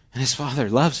 and his father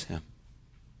loves him."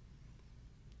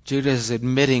 Judah is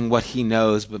admitting what he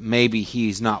knows, but maybe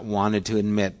he's not wanted to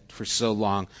admit for so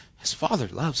long. His father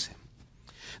loves him.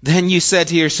 "Then you said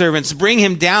to your servants, 'Bring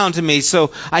him down to me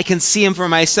so I can see him for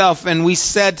myself.' And we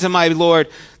said to my lord,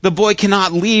 'The boy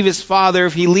cannot leave his father.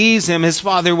 If he leaves him, his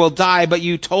father will die.' But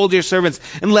you told your servants,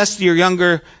 'Unless your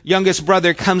youngest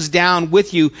brother comes down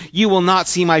with you, you will not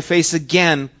see my face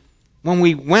again.' When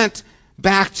we went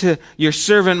back to your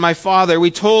servant, my father,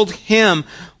 we told him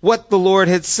what the Lord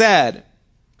had said.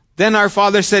 Then our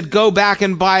father said, 'Go back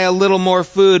and buy a little more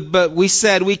food.' But we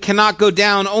said, 'We cannot go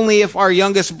down. Only if our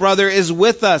youngest brother is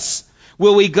with us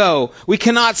will we go. We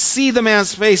cannot see the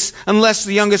man's face unless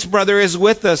the youngest brother is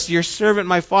with us.' Your servant,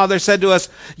 my father, said to us,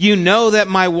 'You know that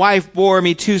my wife bore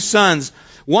me 2 sons.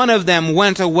 One of them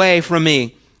went away from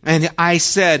me. And I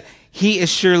said, he has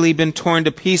surely been torn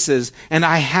to pieces, and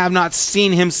I have not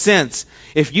seen him since.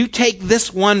 If you take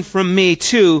this one from me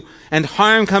too, and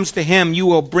harm comes to him, you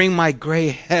will bring my gray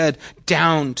head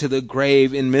down to the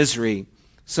grave in misery.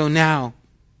 So now,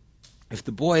 if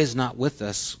the boy is not with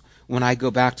us when I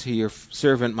go back to your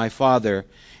servant, my father,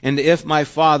 and if my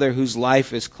father, whose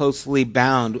life is closely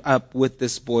bound up with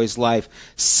this boy's life,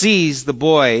 sees the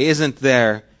boy isn't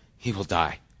there, he will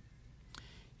die.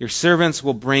 Your servants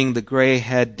will bring the gray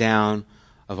head down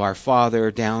of our father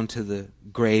down to the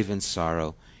grave in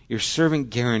sorrow. Your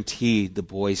servant guaranteed the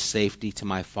boy's safety to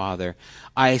my father.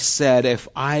 I said, if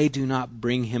I do not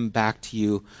bring him back to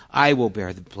you, I will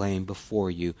bear the blame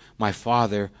before you, my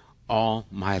father, all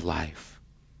my life.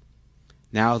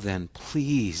 Now then,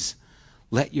 please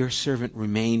let your servant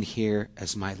remain here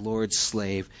as my Lord's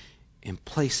slave in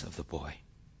place of the boy.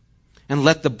 And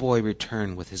let the boy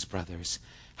return with his brothers.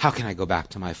 How can I go back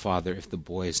to my father if the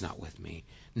boy is not with me?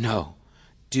 No,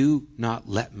 do not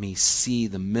let me see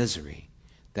the misery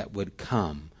that would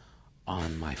come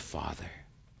on my father."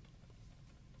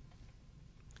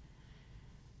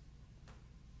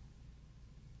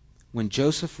 When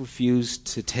Joseph refused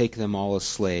to take them all as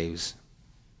slaves,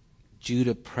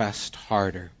 Judah pressed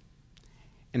harder,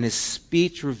 and his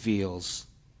speech reveals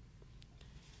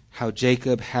how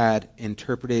Jacob had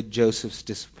interpreted Joseph's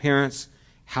disappearance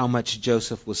how much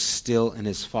Joseph was still in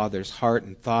his father's heart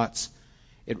and thoughts.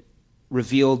 It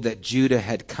revealed that Judah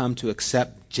had come to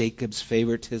accept Jacob's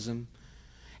favoritism,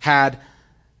 had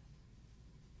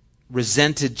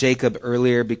resented Jacob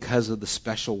earlier because of the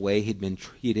special way he'd been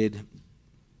treated,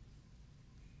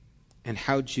 and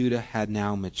how Judah had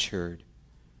now matured.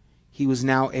 He was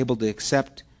now able to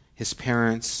accept his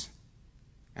parents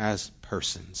as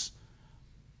persons,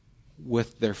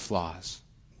 with their flaws,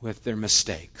 with their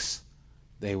mistakes.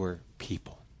 They were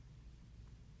people.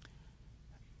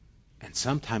 And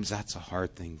sometimes that's a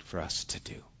hard thing for us to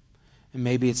do. And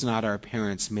maybe it's not our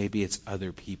parents, maybe it's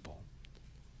other people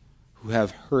who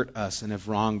have hurt us and have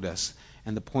wronged us.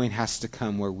 And the point has to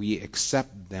come where we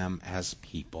accept them as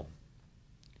people.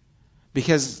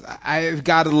 Because I've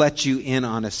got to let you in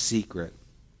on a secret.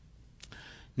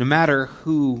 No matter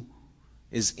who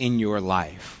is in your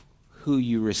life, who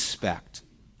you respect,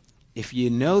 if you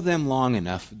know them long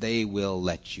enough, they will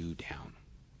let you down.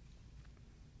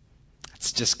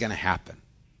 It's just going to happen.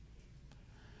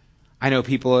 I know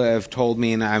people have told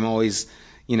me, and I'm always,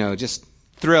 just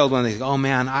thrilled when they say, "Oh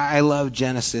man, I love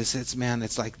Genesis.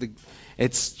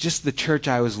 It's just the church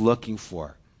I was looking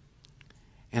for."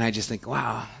 And I just think,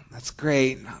 wow, that's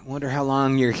great. I wonder how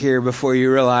long you're here before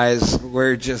you realize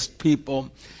we're just people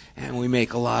and we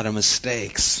make a lot of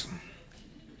mistakes.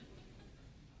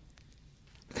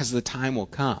 Because the time will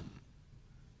come.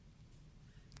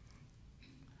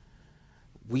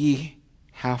 We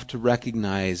have to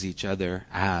recognize each other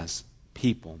as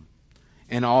people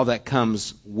and all that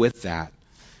comes with that.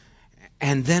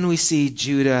 And then we see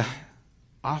Judah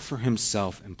offer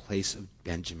himself in place of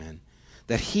Benjamin,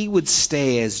 that he would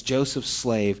stay as Joseph's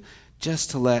slave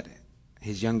just to let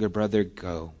his younger brother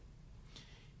go.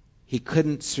 He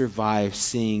couldn't survive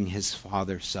seeing his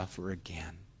father suffer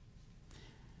again.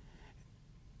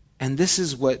 And this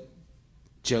is what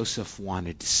Joseph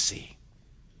wanted to see.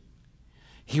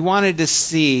 He wanted to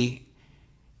see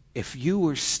if you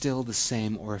were still the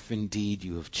same or if indeed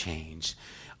you have changed.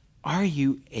 Are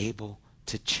you able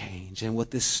to change? And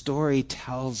what this story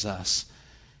tells us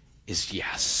is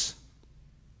yes.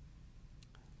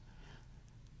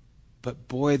 But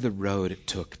boy, the road it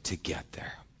took to get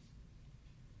there.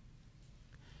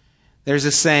 There's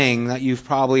a saying that you've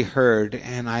probably heard,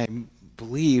 and I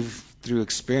believe through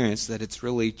experience that it's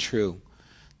really true,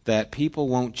 that people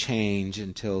won't change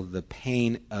until the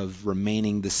pain of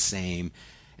remaining the same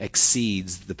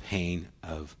exceeds the pain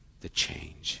of the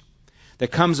change. There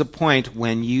comes a point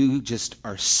when you just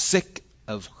are sick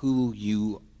of who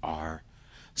you are,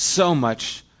 so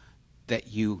much that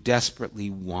you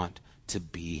desperately want to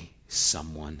be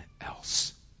someone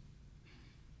else.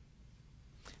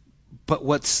 But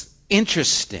what's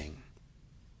interesting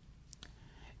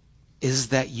is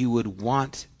that you would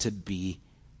want to be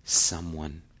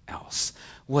someone else.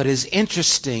 What is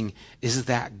interesting is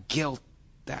that guilt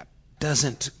that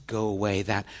doesn't go away,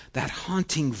 that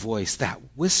haunting voice, that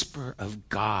whisper of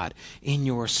God in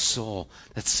your soul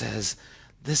that says,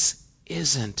 this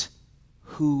isn't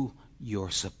who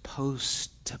you're supposed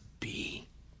to be.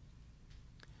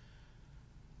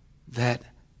 That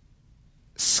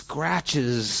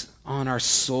scratches on our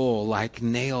soul like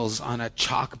nails on a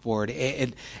chalkboard.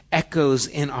 It echoes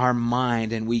in our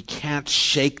mind, and we can't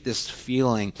shake this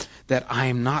feeling that I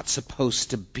am not supposed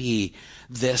to be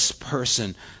this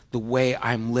person, the way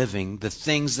I'm living, the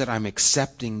things that I'm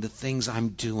accepting, the things I'm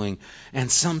doing. And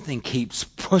something keeps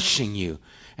pushing you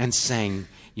and saying,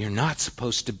 you're not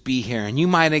supposed to be here. And you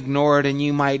might ignore it, and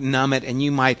you might numb it, and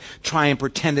you might try and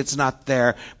pretend it's not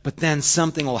there. But then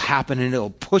something will happen, and it'll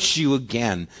push you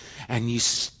again. And you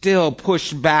still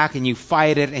push back, and you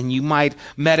fight it, and you might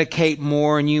medicate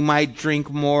more, and you might drink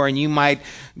more, and you might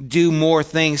do more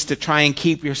things to try and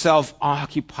keep yourself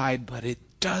occupied. But it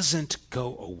doesn't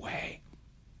go away.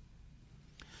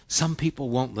 Some people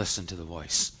won't listen to the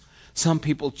voice. Some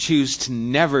people choose to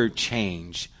never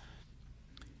change.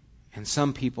 And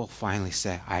some people finally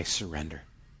say, I surrender.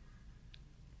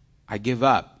 I give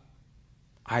up.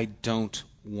 I don't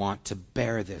want to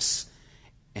bear this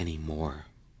anymore.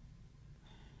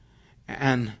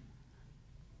 And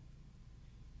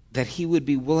that he would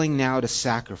be willing now to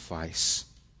sacrifice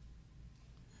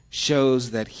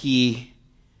shows that he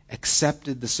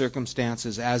accepted the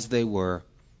circumstances as they were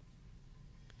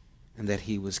and that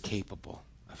he was capable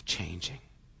of changing.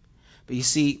 But you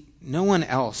see, no one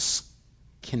else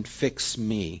can fix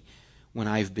me when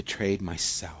I've betrayed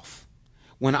myself.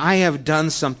 When I have done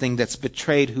something that's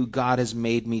betrayed who God has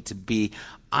made me to be,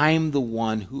 I'm the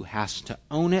one who has to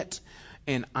own it,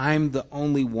 and I'm the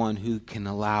only one who can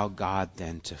allow God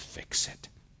then to fix it.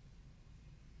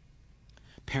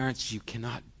 Parents, you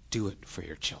cannot do it for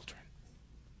your children.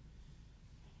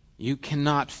 You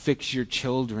cannot fix your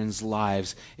children's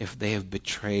lives if they have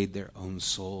betrayed their own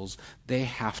souls. They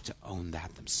have to own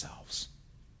that themselves.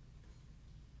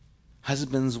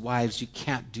 Husbands, wives, you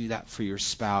can't do that for your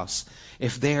spouse.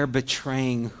 If they are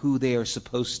betraying who they are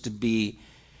supposed to be,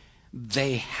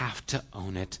 they have to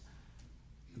own it.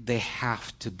 They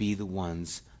have to be the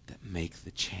ones that make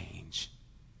the change.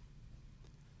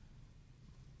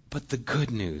 But the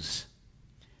good news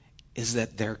is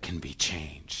that there can be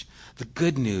change. The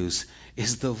good news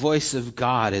is the voice of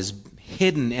God is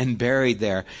hidden and buried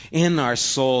there in our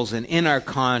souls and in our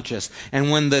conscience. And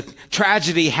when the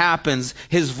tragedy happens,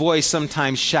 his voice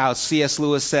sometimes shouts. C.S.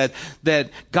 Lewis said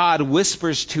that God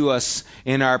whispers to us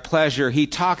in our pleasure. He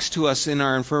talks to us in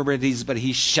our infirmities, but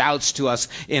he shouts to us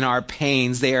in our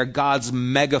pains. They are God's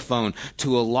megaphone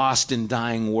to a lost and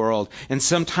dying world. And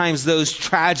sometimes those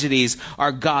tragedies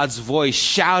are God's voice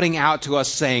shouting out to us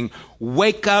saying,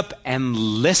 "Wake up and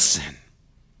listen."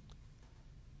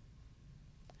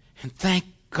 And thank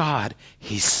God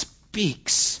he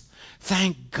speaks.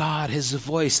 Thank God his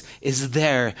voice is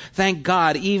there. Thank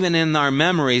God even in our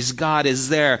memories, God is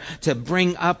there to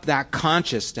bring up that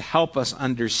conscience, to help us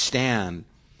understand.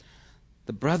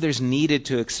 The brothers needed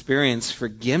to experience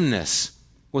forgiveness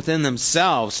within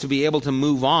themselves to be able to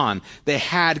move on. They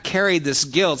had carried this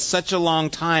guilt such a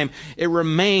long time. It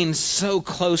remained so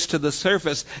close to the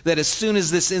surface that as soon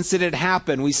as this incident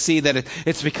happened, we see that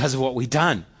it's because of what we've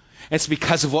done. It's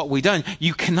because of what we've done.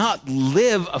 You cannot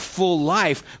live a full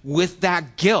life with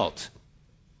that guilt.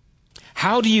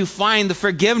 How do you find the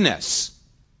forgiveness?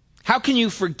 How can you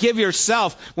forgive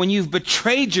yourself when you've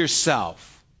betrayed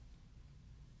yourself?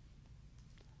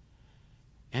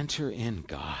 Enter in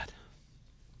God.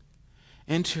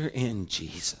 Enter in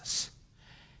Jesus.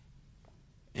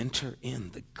 Enter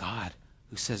in the God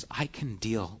who says, I can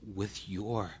deal with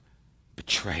your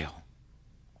betrayal.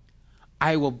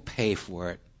 I will pay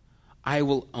for it. I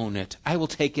will own it. I will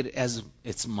take it as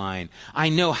it's mine. I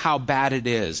know how bad it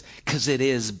is, because it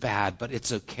is bad, but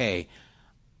it's okay.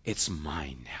 It's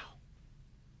mine now.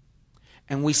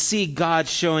 And we see God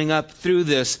showing up through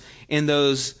this in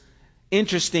those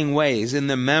interesting ways, in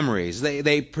the memories.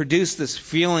 They produce this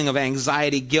feeling of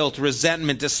anxiety, guilt,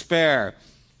 resentment, despair.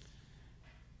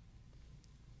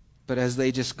 But as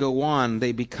they just go on,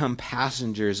 they become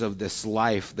passengers of this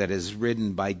life that is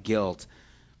ridden by guilt.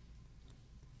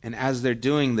 And as they're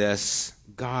doing this,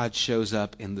 God shows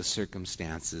up in the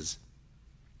circumstances.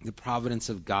 The providence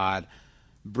of God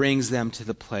brings them to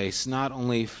the place, not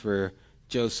only for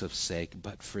Joseph's sake,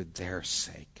 but for their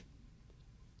sake.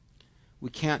 We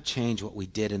can't change what we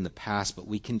did in the past, but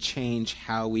we can change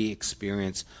how we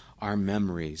experience our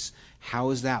memories. How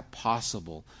is that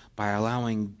possible? By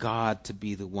allowing God to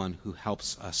be the one who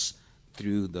helps us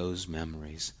through those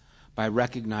memories. By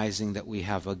recognizing that we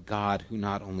have a God who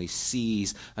not only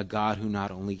sees, a God who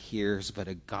not only hears, but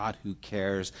a God who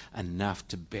cares enough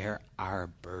to bear our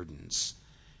burdens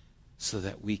so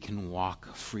that we can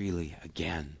walk freely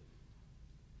again.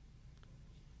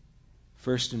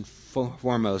 First and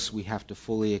foremost, we have to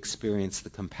fully experience the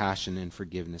compassion and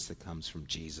forgiveness that comes from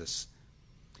Jesus.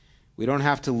 We don't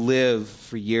have to live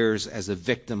for years as a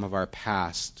victim of our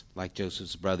past like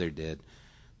Joseph's brother did.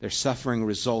 Their suffering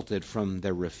resulted from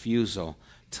their refusal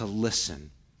to listen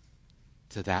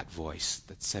to that voice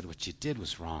that said what you did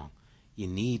was wrong. You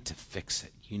need to fix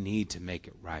it. You need to make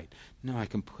it right. No, I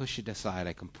can push it aside.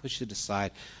 I can push it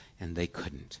aside. And they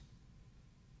couldn't.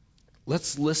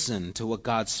 Let's listen to what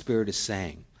God's Spirit is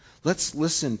saying. Let's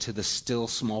listen to the still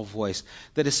small voice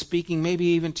that is speaking maybe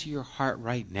even to your heart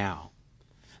right now.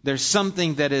 There's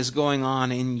something that is going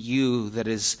on in you that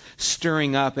is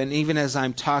stirring up. And even as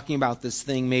I'm talking about this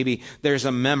thing, maybe there's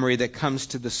a memory that comes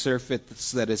to the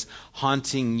surface that is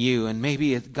haunting you. And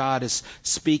maybe God is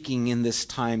speaking in this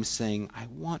time saying, I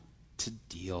want to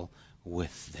deal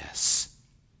with this.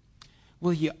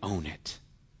 Will you own it?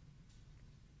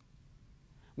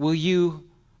 Will you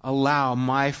allow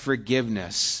my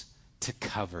forgiveness to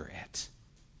cover it?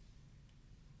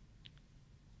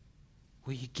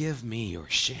 Will you give me your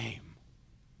shame?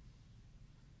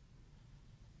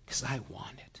 Because I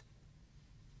want it.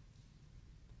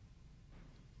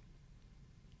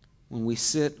 When we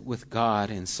sit with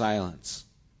God in silence,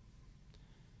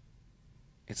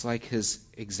 it's like his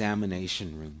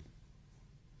examination room.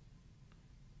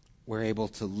 We're able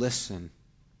to listen,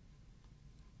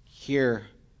 hear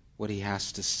what he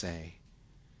has to say.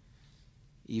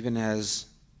 Even as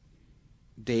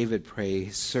David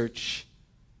prays, search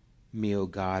me, O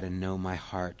God, and know my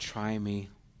heart. Try me,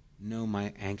 know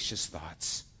my anxious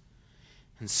thoughts,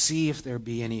 and see if there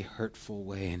be any hurtful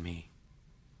way in me.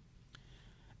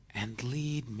 And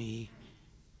lead me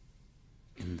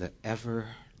in the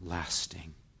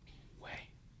everlasting way.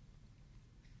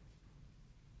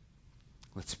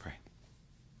 Let's pray.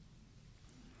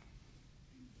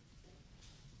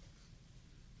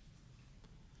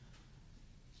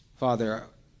 Father,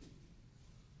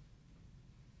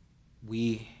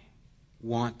 we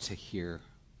want to hear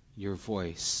your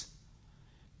voice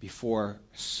before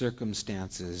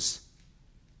circumstances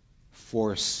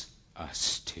force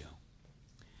us to.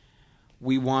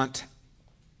 We want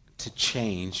to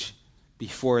change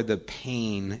before the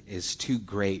pain is too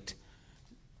great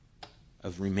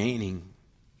of remaining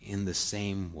in the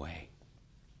same way.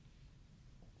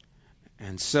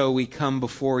 And so we come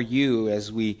before you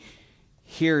as we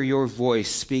hear your voice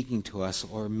speaking to us,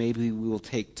 or maybe we will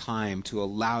take time to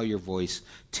allow your voice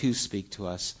to speak to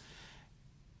us.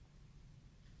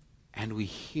 And we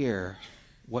hear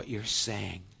what you're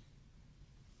saying.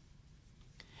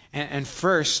 And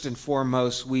first and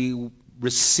foremost, we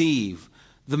receive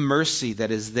the mercy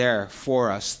that is there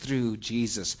for us through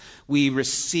Jesus. We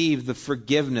receive the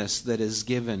forgiveness that is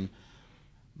given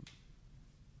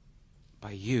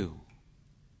by you.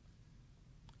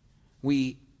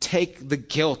 We take the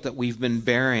guilt that we've been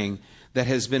bearing, that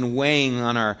has been weighing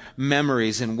on our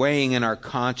memories and weighing in our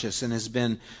conscience and has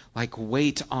been like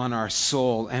weight on our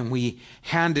soul, and we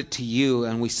hand it to you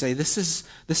and we say, this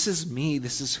is me,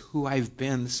 this is who I've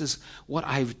been, this is what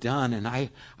I've done, and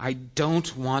I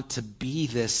don't want to be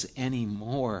this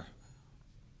anymore.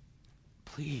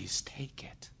 Please take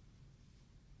it.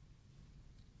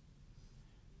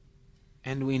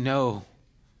 And we know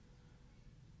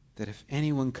that if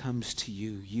anyone comes to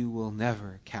you, you will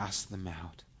never cast them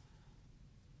out.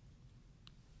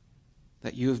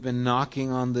 That you have been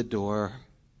knocking on the door,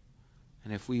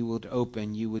 and if we would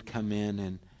open, you would come in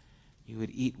and you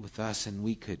would eat with us and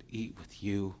we could eat with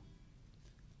you.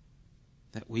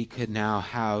 That we could now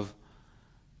have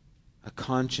a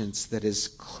conscience that is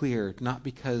cleared, not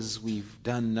because we've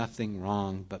done nothing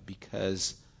wrong, but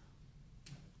because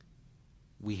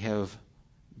we have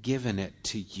given it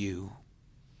to you.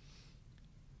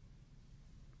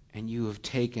 And you have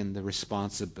taken the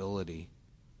responsibility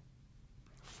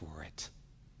for it.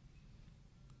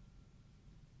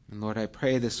 And Lord, I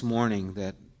pray this morning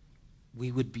that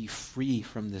we would be free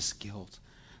from this guilt.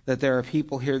 That there are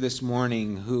people here this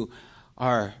morning who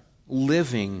are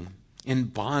living in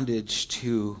bondage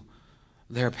to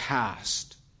their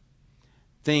past.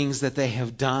 Things that they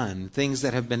have done, things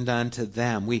that have been done to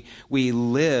them. We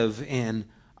live in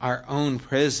our own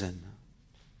prison.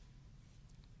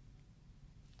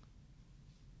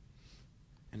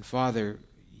 And Father,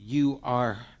 you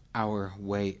are our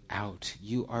way out.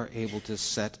 You are able to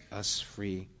set us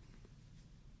free.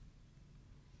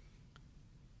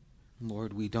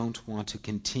 Lord, we don't want to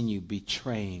continue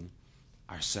betraying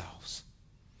ourselves.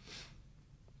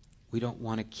 We don't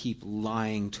want to keep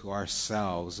lying to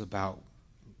ourselves about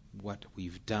what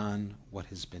we've done, what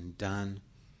has been done.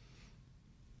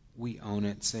 We own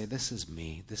it and say, this is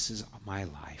me. This is my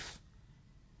life.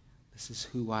 This is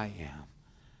who I am.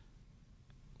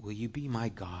 Will you be my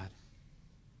God?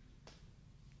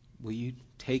 Will you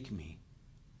take me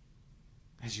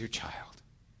as your child?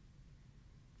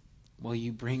 Will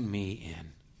you bring me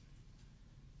in?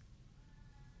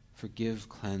 Forgive,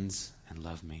 cleanse, and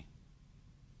love me.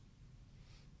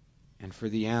 And for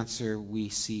the answer, we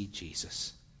see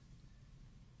Jesus.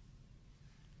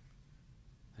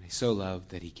 And he so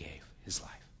loved that he gave his life.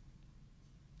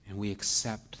 And we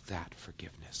accept that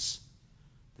forgiveness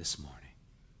this morning.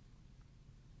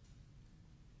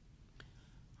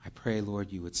 I pray,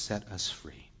 Lord, you would set us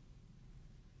free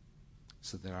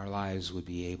so that our lives would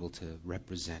be able to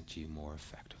represent you more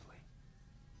effectively.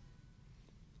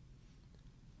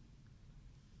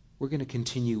 We're going to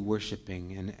continue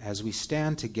worshiping, and as we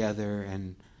stand together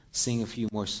and sing a few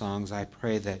more songs, I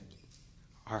pray that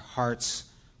our hearts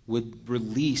would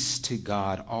release to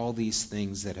God all these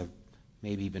things that have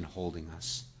maybe been holding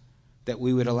us, that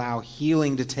we would allow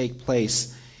healing to take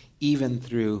place even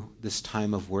through this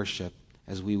time of worship,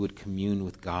 as we would commune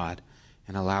with God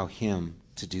and allow him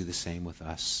to do the same with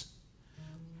us.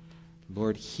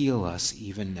 Lord, heal us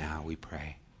even now, we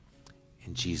pray.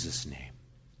 In Jesus' name.